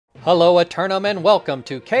Hello Eternum and welcome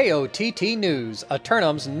to KOTT News,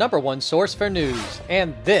 Eternum's #1 source for news,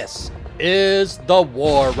 and this is the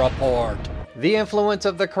War Report. The influence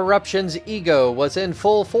of the corruption's ego was in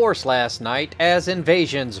full force last night as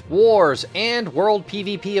invasions, wars, and world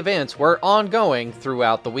PvP events were ongoing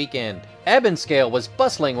throughout the weekend. Ebonscale was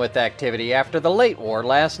bustling with activity after the late war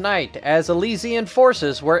last night, as Elysian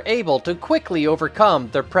forces were able to quickly overcome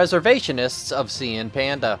the preservationists of Cyan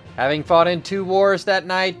Panda. Having fought in 2 wars that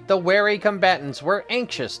night, the wary combatants were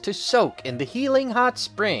anxious to soak in the healing hot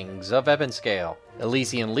springs of Ebonscale.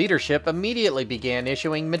 Elysian leadership immediately began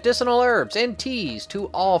issuing medicinal herbs and teas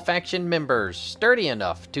to all faction members sturdy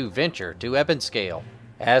enough to venture to Ebonscale.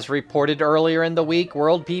 As reported earlier in the week,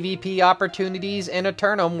 world PvP opportunities in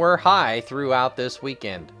Eternum were high throughout this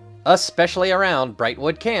weekend, especially around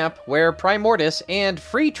Brightwood Camp, where Primordius and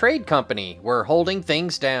Free Trade Company were holding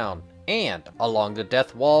things down, and along the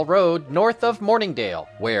Death Wall Road north of Morningdale,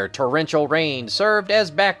 where torrential rain served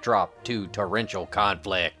as backdrop to torrential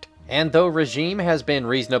conflict. And though Regime has been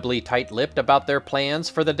reasonably tight-lipped about their plans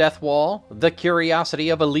for the Death Wall, the curiosity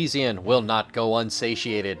of Elysian will not go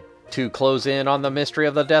unsatiated. To close in on the mystery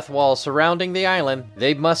of the Death Wall surrounding the island,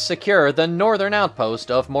 they must secure the northern outpost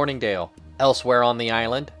of Morningdale. Elsewhere on the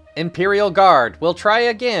island, Imperial Guard will try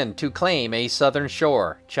again to claim a southern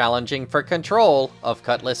shore, challenging for control of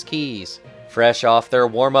Cutlass Keys. Fresh off their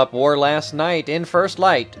warm-up war last night in First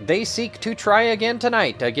Light, they seek to try again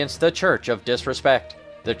tonight against the Church of Disrespect.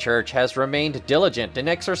 The Church has remained diligent in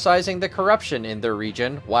exercising the corruption in their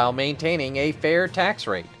region while maintaining a fair tax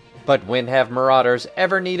rate. But when have Marauders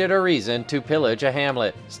ever needed a reason to pillage a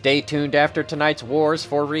hamlet? Stay tuned after tonight's wars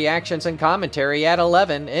for reactions and commentary at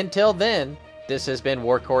 11. Until then, this has been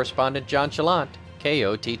War Correspondent JChalant,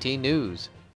 KOTT News.